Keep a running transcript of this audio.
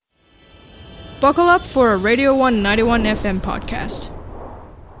Buckle up for a Radio 191 FM podcast.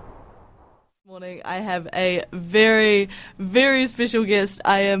 Morning, I have a very, very special guest.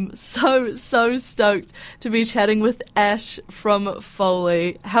 I am so stoked to be chatting with Ash from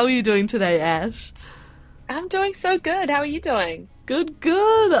Foley. How are you doing today, Ash? I'm doing so good. How are you doing? Good.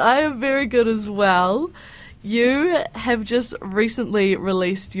 I am very good as well. You have just recently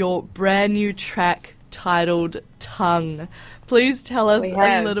released your brand new track titled Tongue. Please tell us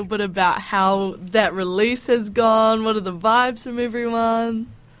a little bit about how that release has gone. What are the vibes from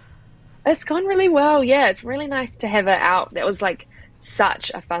everyone? It's gone really well, yeah. It's really nice to have it out. That was like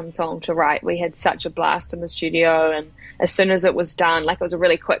such a fun song to write. We had such a blast in the studio, and as soon as it was done, like it was a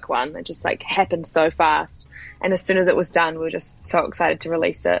really quick one. It just like happened so fast. And as soon as it was done, we were just so excited to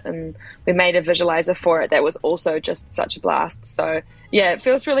release it. And we made a visualizer for it that was also just such a blast. So yeah, it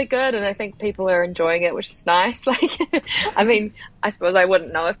feels really good, and I think people are enjoying it, which is nice. Like, I mean, I suppose I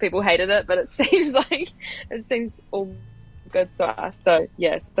wouldn't know if people hated it, but it seems all good so far. So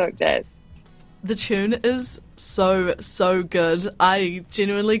yeah, stoked as. The tune is so good. I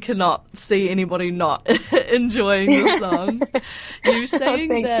genuinely cannot see anybody not enjoying the song. You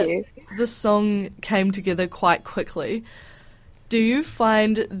saying that the song came together quite quickly. Do you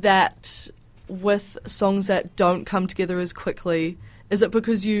find that with songs that don't come together as quickly, is it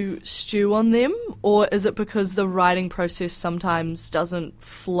because you stew on them, or is it because the writing process sometimes doesn't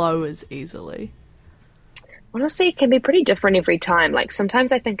flow as easily? Honestly, it can be pretty different every time. Like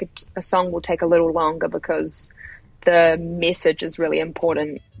sometimes I think a song will take a little longer because the message is really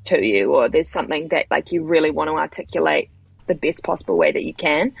important to you, or there's something that like you really want to articulate the best possible way that you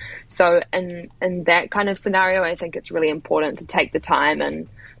can. So in that kind of scenario, I think it's really important to take the time and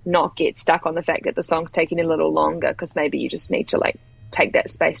not get stuck on the fact that the song's taking a little longer, because maybe you just need to like take that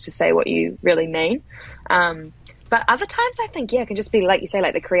space to say what you really mean. But other times I think, yeah, it can just be, like you say,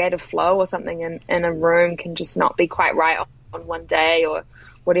 like the creative flow or something in a room can just not be quite right on one day or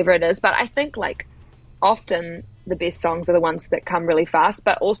whatever it is. But I think, like, often the best songs are the ones that come really fast,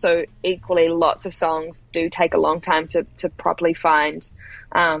 but also equally lots of songs do take a long time to properly find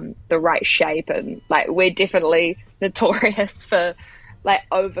the right shape. And, like, we're definitely notorious for, like,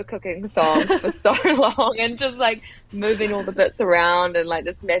 overcooking songs for so long and just, like, moving all the bits around and, like,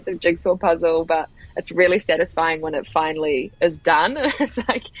 this massive jigsaw puzzle. But it's really satisfying when it finally is done. It's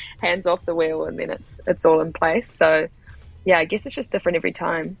like hands off the wheel and then it's all in place. So yeah, I guess it's just different every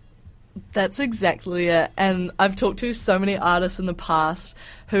time. That's exactly it. And I've talked to so many artists in the past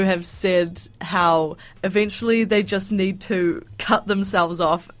who have said how eventually they just need to cut themselves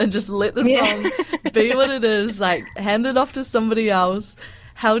off and just let the song be what it is, like hand it off to somebody else.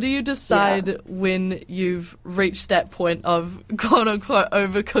 How do you decide when you've reached that point of quote-unquote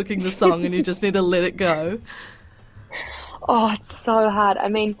overcooking the song and you just need to let it go? Oh, it's so hard. I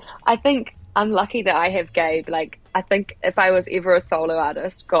mean, I think I'm lucky that I have Gabe. Like, I think if I was ever a solo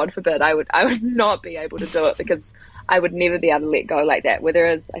artist, God forbid, I would not be able to do it, because I would never be able to let go like that.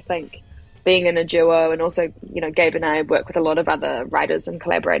 Whereas I think being in a duo, and also, you know, Gabe and I work with a lot of other writers and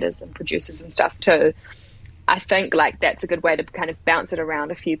collaborators and producers and stuff too. I think like that's a good way to kind of bounce it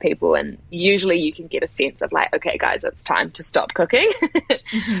around a few people, and usually you can get a sense of like, okay guys, it's time to stop cooking.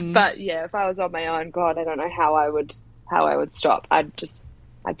 Mm-hmm. But yeah, if I was on my own, God, I don't know how I would stop. I'd just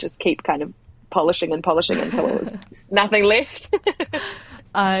keep kind of polishing until it was nothing left.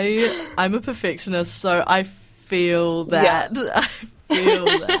 I'm a perfectionist, so I feel that. Yeah. I feel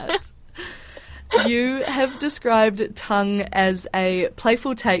that. You have described Tongue as a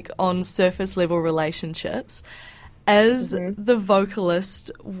playful take on surface-level relationships. As the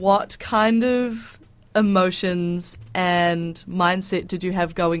vocalist, what kind of emotions and mindset did you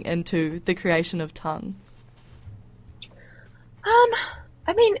have going into the creation of Tongue?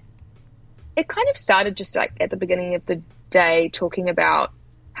 I mean, it kind of started just like at the beginning of the day, talking about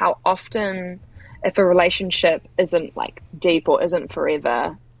how often if a relationship isn't like deep or isn't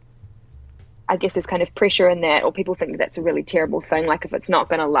forever, I guess there's kind of pressure in that, or people think that's a really terrible thing. Like if it's not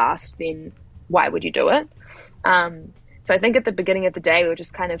going to last, then why would you do it? So I think at the beginning of the day, we were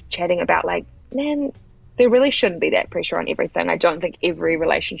just kind of chatting about like, man, there really shouldn't be that pressure on everything. I don't think every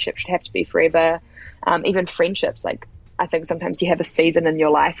relationship should have to be forever. Even friendships, like I think sometimes you have a season in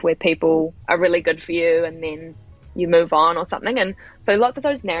your life where people are really good for you and then you move on or something. And so lots of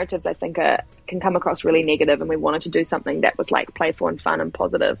those narratives I think can come across really negative, and we wanted to do something that was like playful and fun and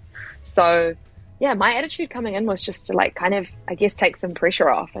positive. So yeah, my attitude coming in was just to like kind of, I guess, take some pressure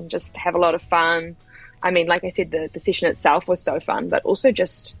off and just have a lot of fun. I mean, like I said, the session itself was so fun, but also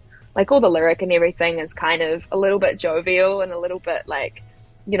just like all the lyric and everything is kind of a little bit jovial and a little bit like,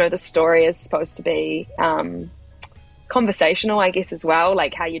 you know, the story is supposed to be conversational, I guess, as well,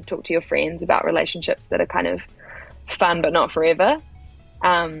 like how you'd talk to your friends about relationships that are kind of fun but not forever.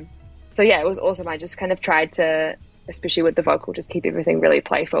 So yeah, it was awesome. I just kind of tried to, especially with the vocal, just keep everything really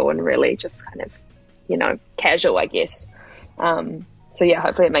playful and really just kind of, you know, casual, I guess. So yeah,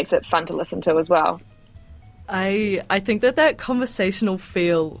 hopefully it makes it fun to listen to as well. I think that conversational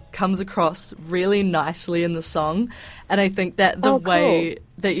feel comes across really nicely in the song, and I think that the way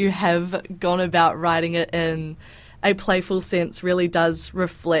that you have gone about writing it in a playful sense really does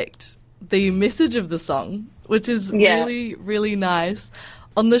reflect the message of the song, which is really, really nice.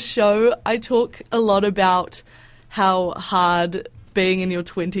 On the show, I talk a lot about how hard being in your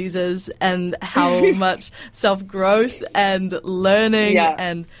 20s is and how much self-growth and learning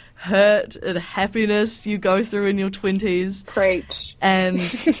and hurt and happiness you go through in your 20s. Preach. And,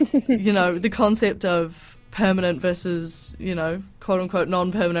 you know, the concept of permanent versus, you know, quote-unquote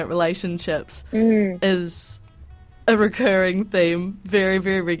non-permanent relationships is a recurring theme very,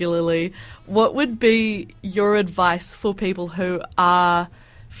 very regularly. What would be your advice for people who are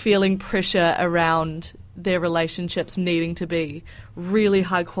feeling pressure around their relationships needing to be really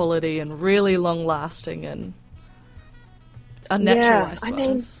high quality and really long-lasting and unnatural, I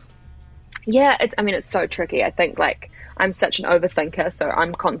suppose? It's so tricky. I think, like, I'm such an overthinker, so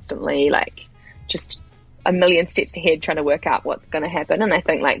I'm constantly, like, just a million steps ahead trying to work out what's going to happen. And I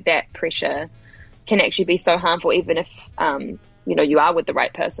think, like, that pressure can actually be so harmful, even if, you know, you are with the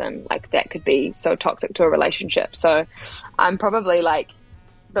right person. Like, that could be so toxic to a relationship. So I'm probably, like,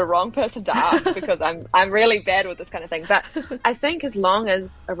 the wrong person to ask because I'm really bad with this kind of thing. But I think as long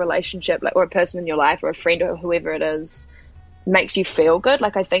as a relationship, like, or a person in your life or a friend or whoever it is, makes you feel good,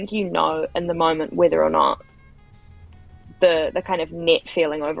 like, I think you know in the moment whether or not the kind of net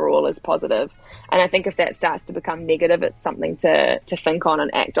feeling overall is positive. And I think if that starts to become negative, it's something to think on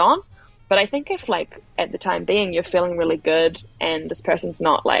and act on. But I think if, like, at the time being you're feeling really good and this person's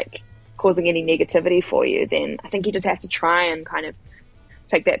not, like, causing any negativity for you, then I think you just have to try and kind of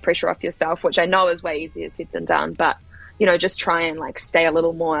take that pressure off yourself, which I know is way easier said than done. But, you know, just try and, like, stay a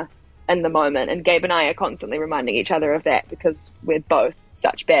little more in the moment. And Gabe and I are constantly reminding each other of that because we're both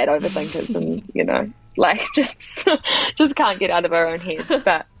such bad overthinkers and, you know, like, just can't get out of our own heads.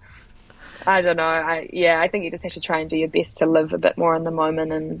 But I don't know. I think you just have to try and do your best to live a bit more in the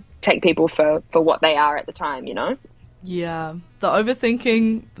moment and take people for what they are at the time, you know? Yeah. The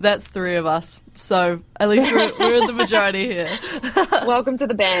overthinking, that's three of us. So at least we're in the majority here. Welcome to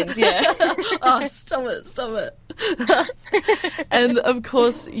the band, yeah. Oh, stop it. And of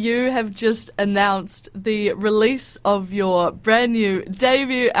course, you have just announced the release of your brand new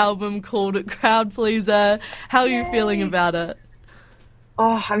debut album called Crowd Pleaser. How are you feeling about it?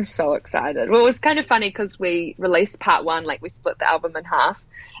 Oh, I'm so excited. Well, it was kind of funny because we released part one, like, we split the album in half.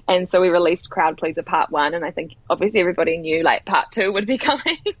 And so we released Crowd Pleaser Part 1, and I think obviously everybody knew, like, Part 2 would be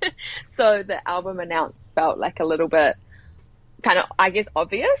coming. So the album announce felt like a little bit kind of, I guess,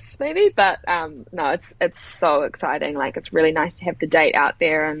 obvious maybe, but no, it's so exciting. Like, it's really nice to have the date out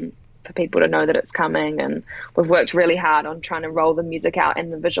there and for people to know that it's coming. And we've worked really hard on trying to roll the music out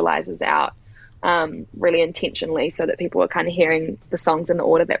and the visualizers out really intentionally so that people are kind of hearing the songs in the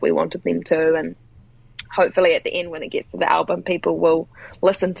order that we wanted them to. And hopefully at the end, when it gets to the album, people will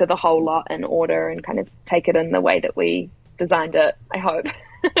listen to the whole lot in order and kind of take it in the way that we designed it, I hope.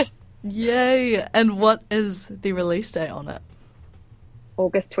 Yay! And what is the release date on it?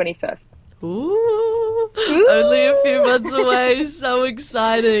 August 25th. Ooh! Only a few months away. So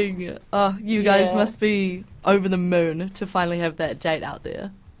exciting. Oh, you guys must be over the moon to finally have that date out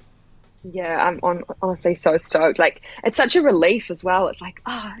there. Yeah, I'm honestly so stoked. Like, it's such a relief as well. It's like,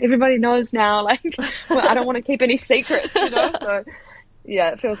 everybody knows now. Like, well, I don't want to keep any secrets, you know? So,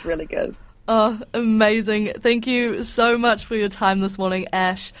 yeah, it feels really good. Oh, amazing. Thank you so much for your time this morning,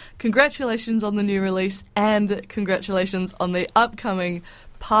 Ash. Congratulations on the new release and congratulations on the upcoming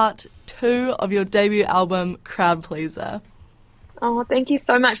Part 2 of your debut album, Crowd Pleaser. Oh, thank you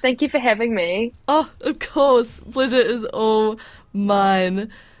so much. Thank you for having me. Oh, of course. Pleasure is all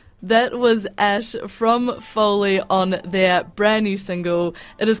mine. That was Ash from Foley on their brand new single.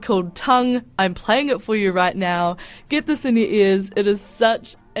 It is called Tongue. I'm playing it for you right now. Get this in your ears. It is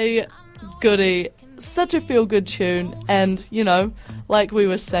such a goodie, such a feel-good tune. And, you know, like we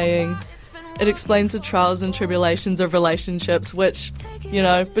were saying, it explains the trials and tribulations of relationships, which, you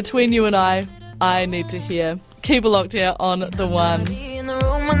know, between you and I need to hear. Keep it locked here on The One.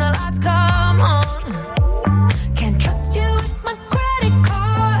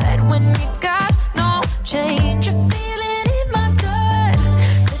 Change a feeling in my gut.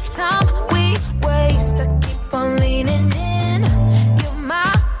 The time we waste, I keep on leaning in. You're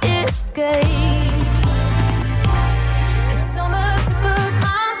my escape.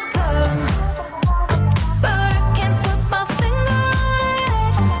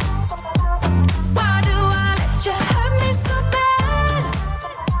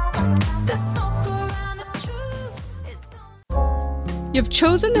 You've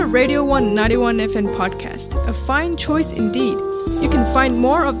chosen the Radio 191 FM podcast, a fine choice indeed. You can find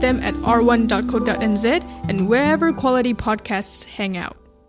more of them at r1.co.nz and wherever quality podcasts hang out.